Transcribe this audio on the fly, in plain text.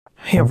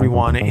Hey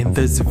everyone, in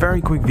this very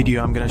quick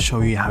video I'm gonna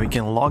show you how you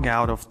can log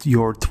out of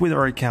your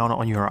Twitter account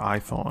on your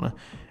iPhone.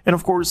 And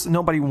of course,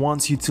 nobody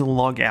wants you to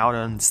log out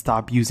and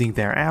stop using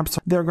their apps.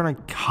 They're gonna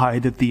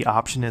hide the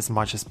option as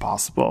much as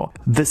possible.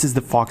 This is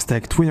the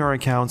Foxtecc Twitter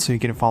account, so you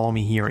can follow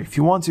me here if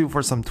you want to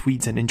for some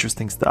tweets and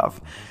interesting stuff.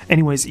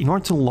 Anyways, in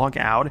order to log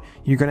out,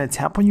 you're gonna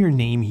tap on your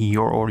name here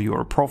or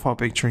your profile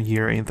picture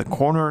here in the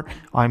corner.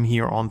 I'm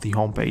here on the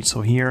homepage,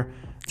 so here,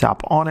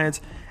 tap on it.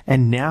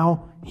 And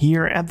now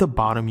here at the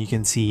bottom you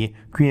can see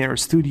Creator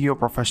Studio,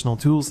 Professional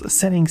Tools,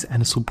 Settings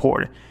and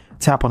Support.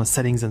 Tap on the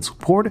Settings and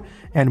Support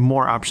and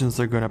more options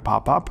are going to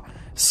pop up.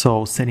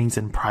 So Settings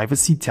and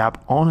Privacy,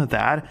 tap on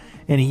that,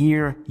 and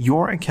here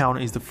your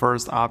account is the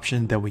first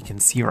option that we can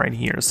see right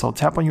here. So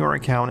tap on your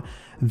account,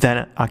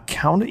 then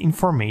account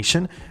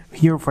information.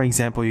 Here, for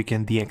example, you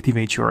can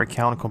deactivate your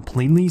account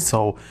completely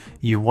so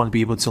you won't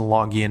be able to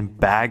log in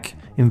back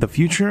in the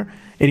future.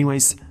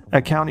 Anyways,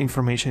 account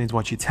information is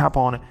what you tap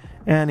on,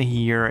 and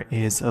here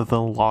is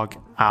the log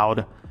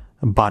out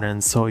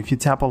button. So if you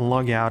tap on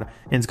log out,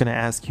 it's going to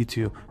ask you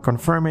to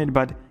confirm it,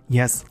 but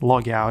yes,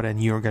 log out,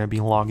 and you're going to be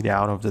logged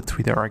out of the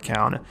Twitter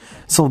account.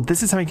 So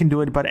this is how you can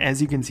do it, but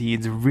as you can see,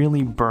 it's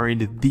really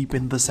buried deep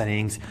in the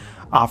settings.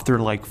 After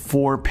like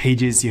 4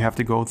 pages you have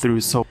to go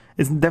through, so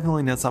it's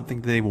definitely not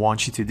something that they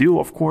want you to do,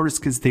 of course,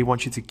 because they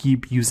want you to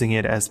keep using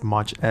it as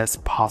much as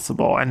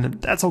possible, and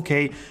that's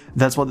okay.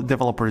 That's what the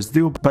developers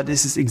do, but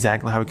this is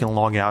exactly how you can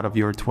log out of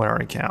your Twitter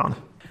account.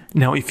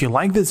 Now, if you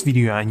like this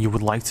video and you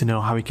would like to know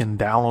how you can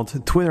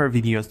download Twitter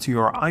videos to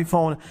your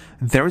iPhone,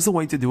 there is a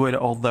way to do it,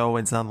 although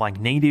it's not like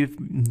native.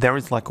 There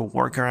is like a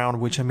workaround,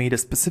 which I made a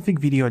specific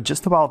video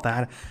just about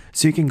that.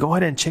 So you can go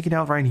ahead and check it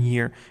out right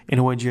here,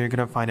 in which you're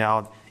going to find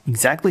out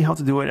exactly how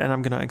to do it, and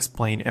I'm going to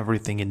explain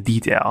everything in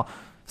detail.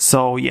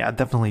 So yeah,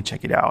 definitely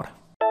check it out.